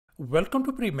Welcome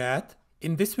to Premath.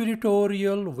 In this video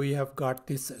tutorial, we have got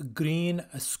this green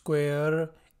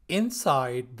square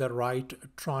inside the right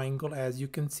triangle, as you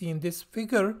can see in this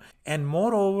figure. And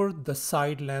moreover, the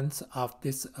side lengths of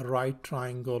this right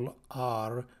triangle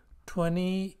are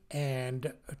 20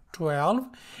 and 12.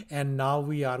 And now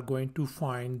we are going to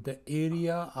find the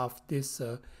area of this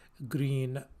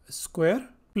green square.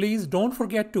 Please don't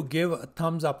forget to give a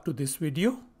thumbs up to this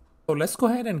video. So let's go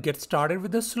ahead and get started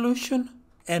with the solution.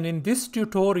 And in this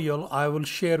tutorial, I will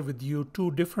share with you two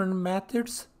different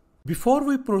methods. Before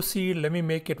we proceed, let me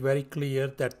make it very clear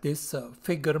that this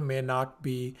figure may not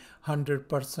be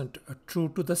 100% true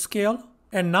to the scale.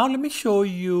 And now let me show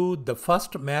you the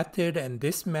first method, and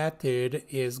this method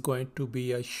is going to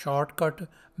be a shortcut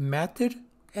method.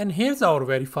 And here's our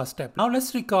very first step. Now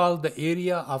let's recall the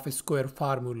area of a square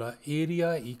formula.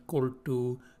 Area equal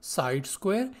to side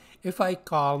square. If I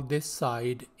call this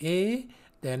side A,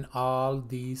 then all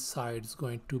these sides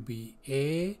going to be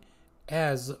A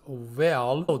as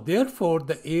well. So therefore,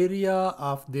 the area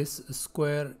of this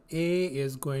square A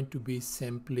is going to be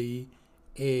simply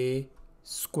A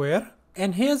square.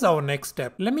 And here's our next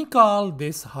step. Let me call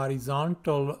this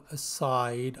horizontal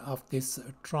side of this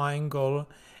triangle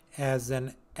as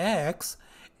an X,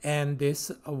 and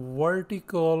this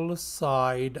vertical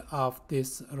side of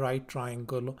this right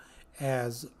triangle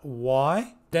as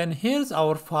Y. Then here's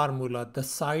our formula. The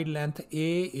side length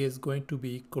A is going to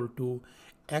be equal to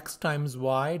X times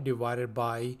Y divided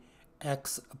by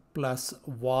X plus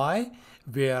Y,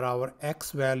 where our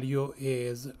X value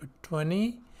is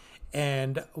 20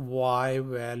 and Y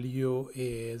value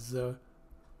is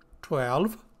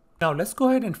 12. Now let's go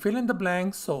ahead and fill in the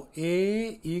blanks. So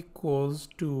A equals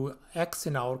to X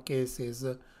in our case is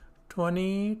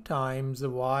 20 times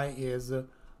Y is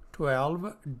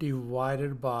 12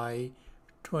 divided by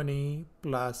 20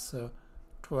 plus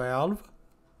 12.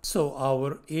 So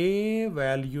our A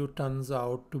value turns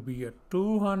out to be a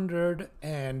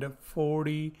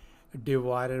 240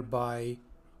 divided by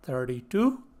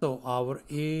 32. So our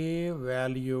A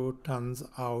value turns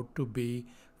out to be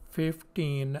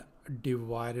 15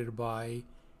 divided by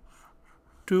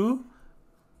 2.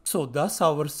 So thus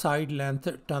our side length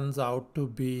turns out to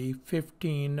be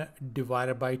 15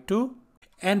 divided by 2.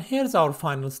 And here's our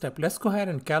final step. Let's go ahead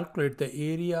and calculate the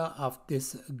area of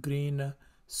this green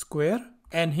square.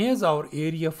 And here's our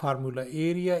area formula.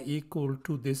 Area equal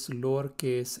to this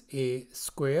lowercase a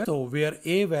square. So where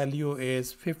a value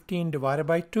is 15 divided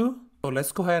by 2. So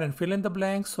let's go ahead and fill in the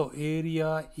blanks. So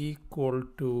area equal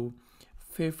to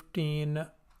 15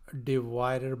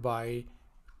 divided by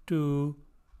 2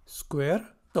 square.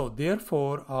 So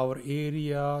therefore our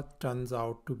area turns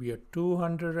out to be a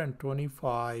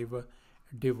 225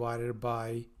 divided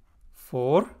by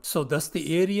 4. So thus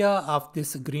the area of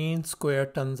this green square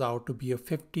turns out to be a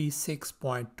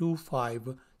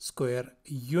 56.25 square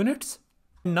units.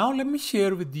 Now let me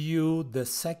share with you the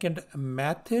second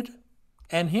method.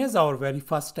 And here's our very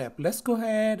first step. Let's go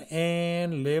ahead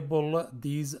and label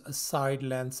these side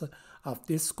lengths of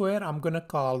this square. I'm going to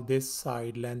call this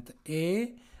side length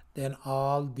A. Then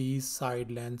all these side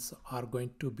lengths are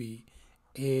going to be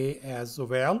A as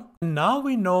well. Now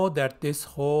we know that this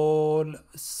whole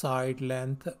side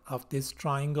length of this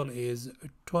triangle is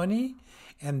 20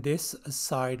 and this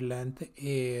side length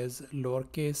is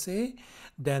lowercase a.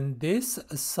 Then this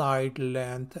side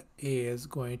length is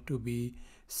going to be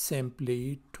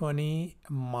simply 20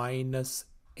 minus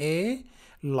a.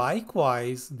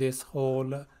 Likewise, this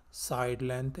whole side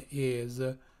length is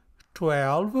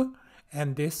 12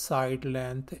 and this side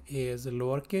length is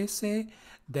lowercase a.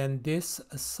 Then this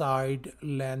side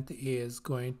length is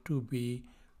going to be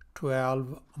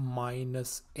 12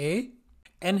 minus a.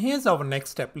 And here's our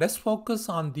next step. Let's focus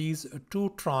on these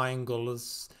two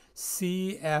triangles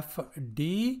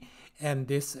CFD and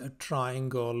this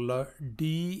triangle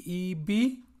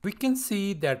DEB. We can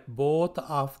see that both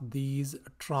of these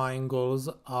triangles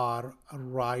are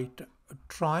right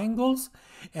triangles,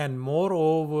 and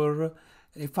moreover,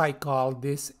 if I call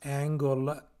this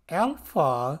angle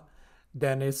alpha,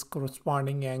 then its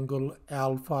corresponding angle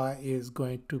alpha is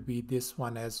going to be this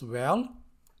one as well.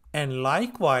 And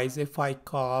likewise, if I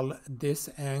call this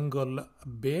angle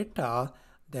beta,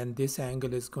 then this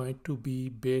angle is going to be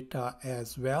beta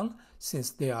as well,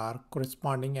 since they are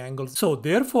corresponding angles. So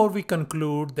therefore we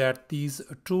conclude that these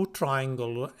two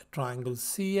triangle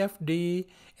CFD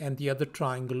and the other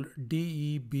triangle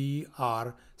DEB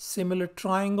are similar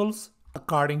triangles.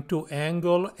 According to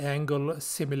angle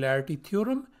similarity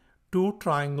theorem, two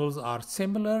triangles are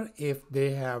similar if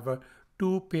they have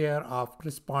two pair of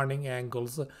corresponding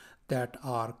angles that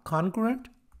are congruent.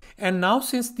 And now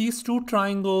since these two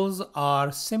triangles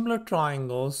are similar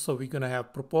triangles, so we're going to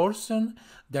have proportion.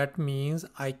 That means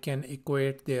I can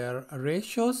equate their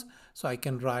ratios. So I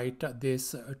can write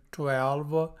this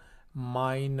 12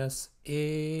 minus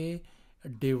A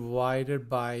divided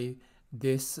by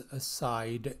this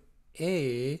side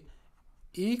A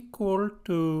equal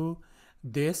to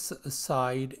this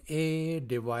side A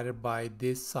divided by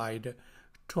this side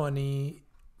 20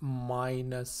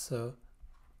 minus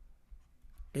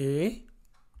A.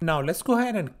 Now let's go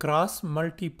ahead and cross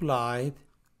multiply.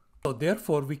 So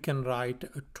therefore we can write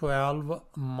 12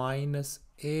 minus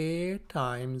A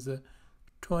times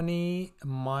 20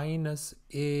 minus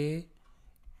A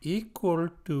equal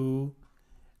to,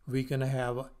 we're gonna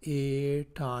have A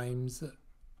times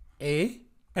A.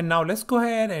 And now let's go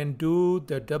ahead and do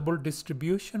the double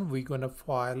distribution. We're gonna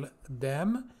file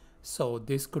them. So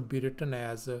this could be written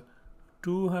as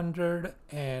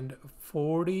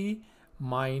 240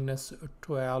 minus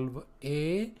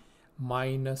 12A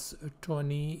minus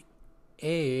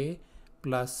 20A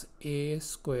plus A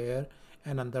square,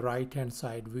 and on the right hand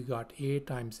side we got A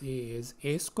times A is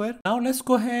A square. Now let's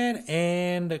go ahead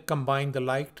and combine the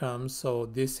like terms. So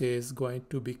this is going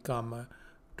to become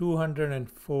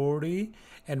 240,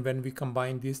 and when we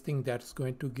combine this thing, that's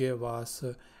going to give us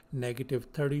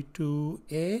negative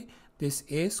 32A. This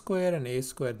A square and A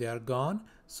square, they are gone,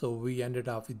 so we ended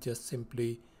up with just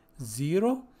simply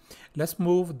 0. Let's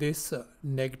move this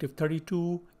negative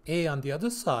 32A on the other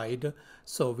side.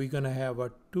 So we're gonna have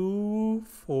a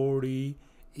 240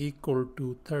 equal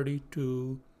to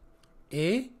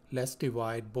 32A. Let's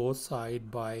divide both sides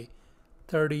by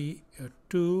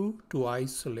 32 to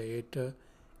isolate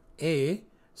A.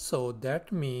 So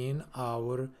that means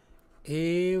our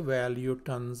A value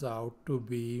turns out to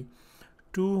be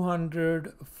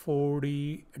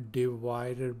 240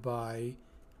 divided by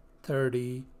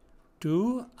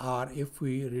 32, or if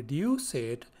we reduce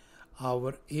it,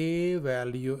 our A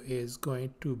value is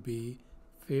going to be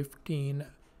 15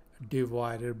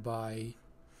 divided by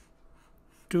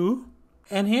 2.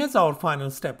 And here's our final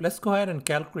step. Let's go ahead and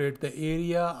calculate the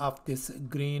area of this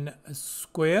green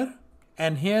square.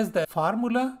 And here's the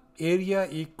formula. Area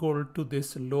equal to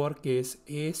this lowercase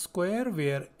a square,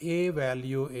 where A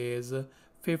value is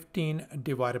 15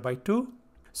 divided by 2.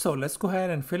 So let's go ahead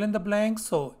and fill in the blanks.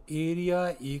 So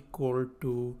area equal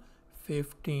to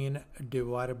 15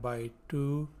 divided by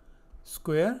 2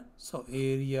 square. So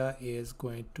area is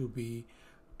going to be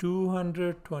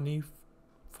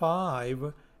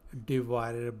 225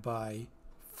 divided by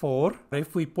 4.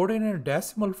 If we put it in a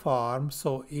decimal form,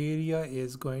 so area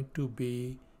is going to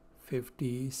be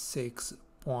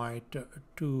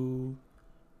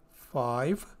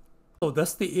 56.25. So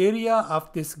thus the area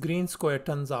of this green square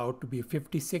turns out to be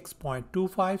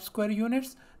 56.25 square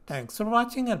units. Thanks for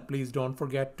watching, and please don't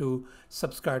forget to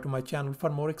subscribe to my channel for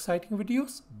more exciting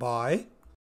videos. Bye.